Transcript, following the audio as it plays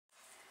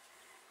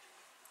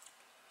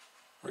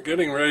We're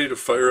getting ready to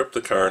fire up the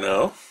car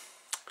now.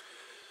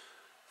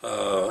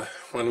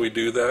 When we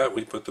do that,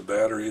 we put the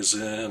batteries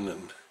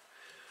in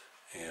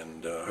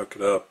and hook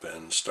it up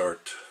and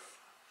start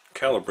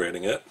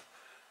calibrating it.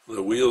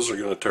 The wheels are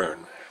going to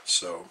turn.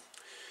 So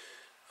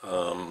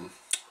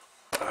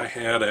I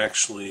had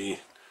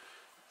actually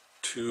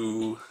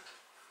 2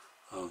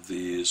 of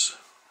these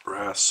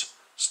brass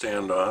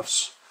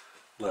standoffs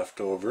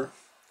left over,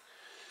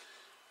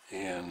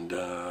 and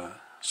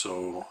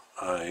so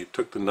I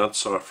took the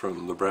nuts off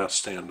from the brass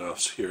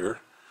standoffs here,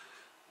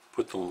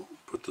 put the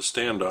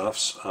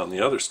standoffs on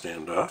the other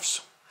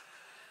standoffs,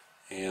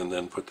 and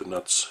then put the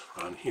nuts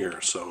on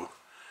here. So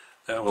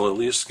that will at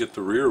least get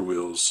the rear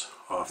wheels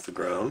off the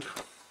ground.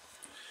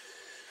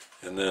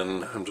 And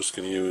then I'm just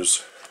going to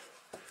use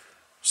a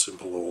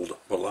simple old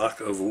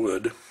block of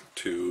wood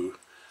to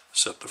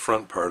set the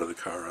front part of the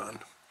car on.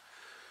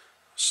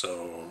 So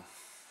I'm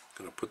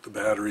going to put the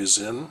batteries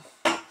in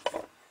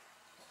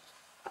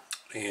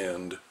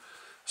and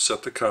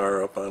set the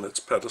car up on its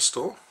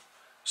pedestal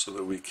so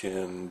that we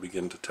can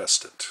begin to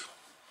test it.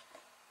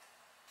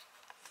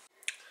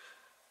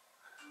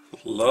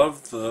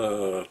 Love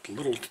the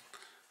little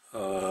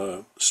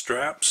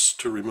straps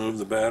to remove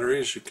the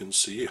batteries. You can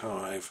see how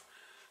I've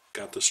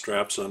got the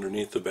straps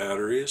underneath the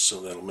batteries,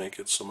 so that'll make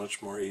it so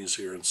much more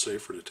easier and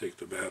safer to take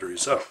the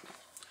batteries out.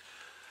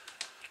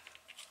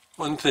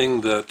 One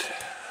thing that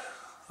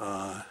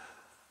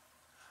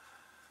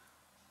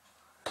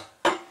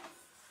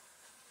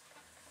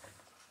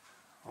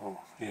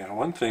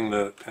one thing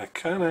that I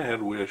kind of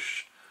had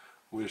wished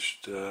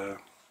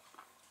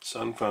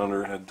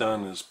Sunfounder had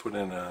done is put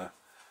in a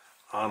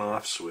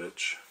on-off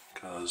switch,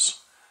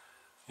 because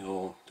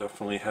you'll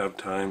definitely have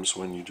times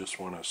when you just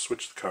want to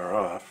switch the car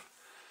off,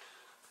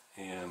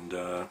 and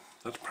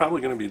that's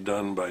probably going to be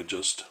done by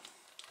just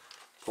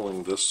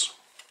pulling this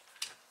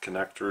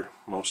connector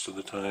most of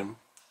the time.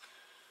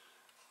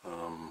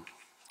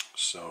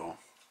 So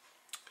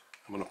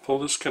I'm going to pull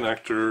this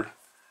connector.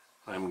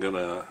 I'm going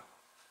to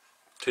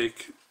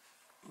take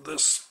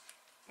this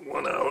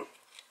one out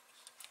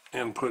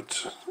and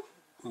put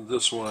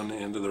this one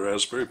into the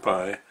Raspberry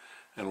Pi,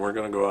 and we're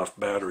going to go off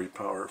battery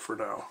power for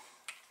now.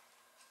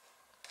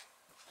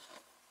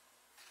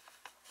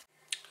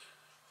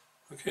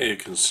 Okay, you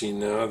can see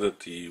now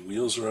that the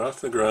wheels are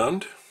off the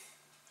ground,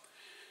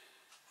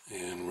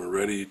 and we're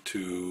ready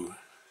to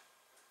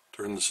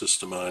turn the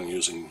system on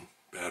using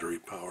battery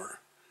power.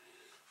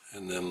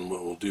 And then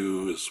what we'll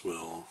do is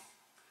we'll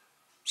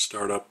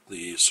start up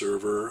the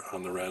server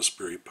on the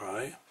Raspberry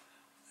Pi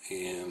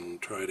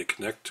and try to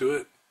connect to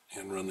it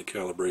and run the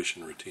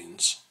calibration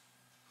routines.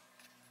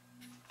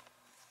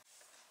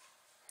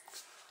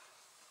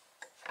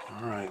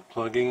 Alright,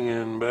 plugging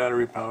in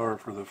battery power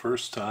for the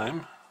first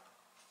time.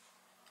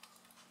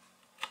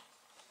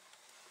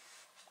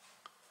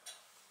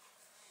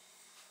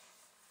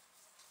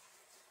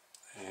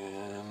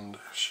 And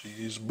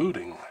she's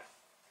booting.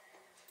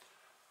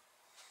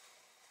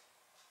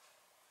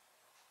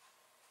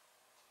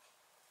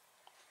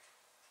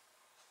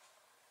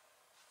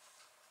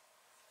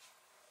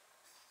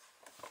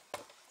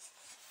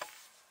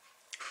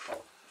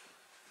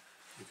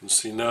 You can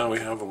see now we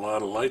have a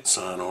lot of lights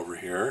on over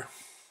here.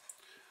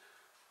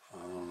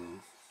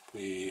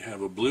 We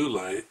have a blue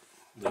light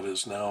that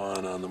is now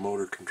on the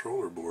motor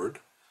controller board.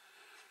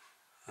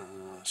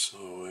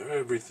 So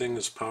everything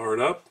is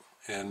powered up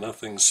and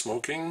nothing's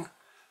smoking.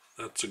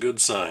 That's a good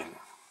sign.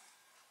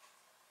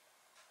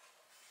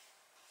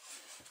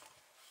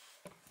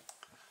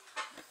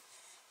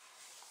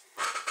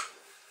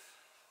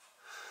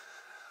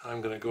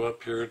 I'm going to go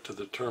up here to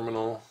the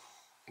terminal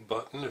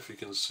button, if you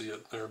can see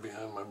it there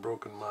behind my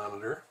broken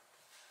monitor.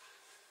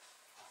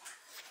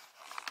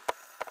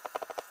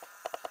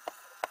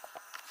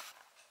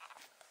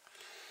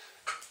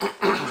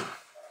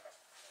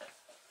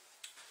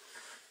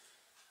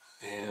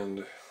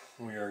 And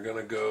we are going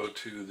to go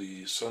to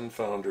the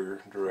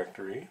Sunfounder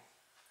directory,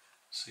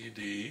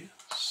 cd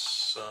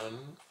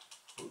sun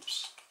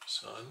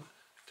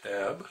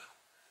tab,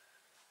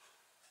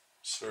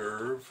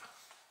 serve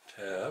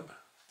tab.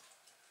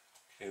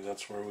 Okay,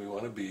 that's where we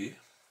want to be.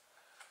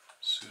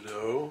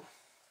 Sudo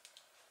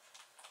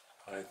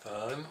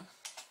python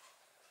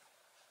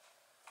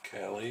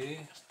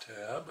cali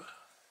tab.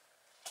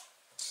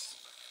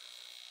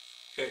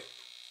 Okay,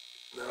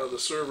 now the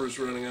server is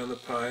running on the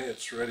Pi.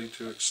 It's ready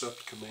to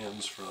accept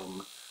commands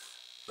from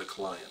the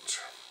client.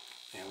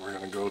 And we're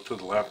going to go to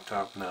the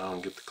laptop now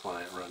and get the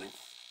client running.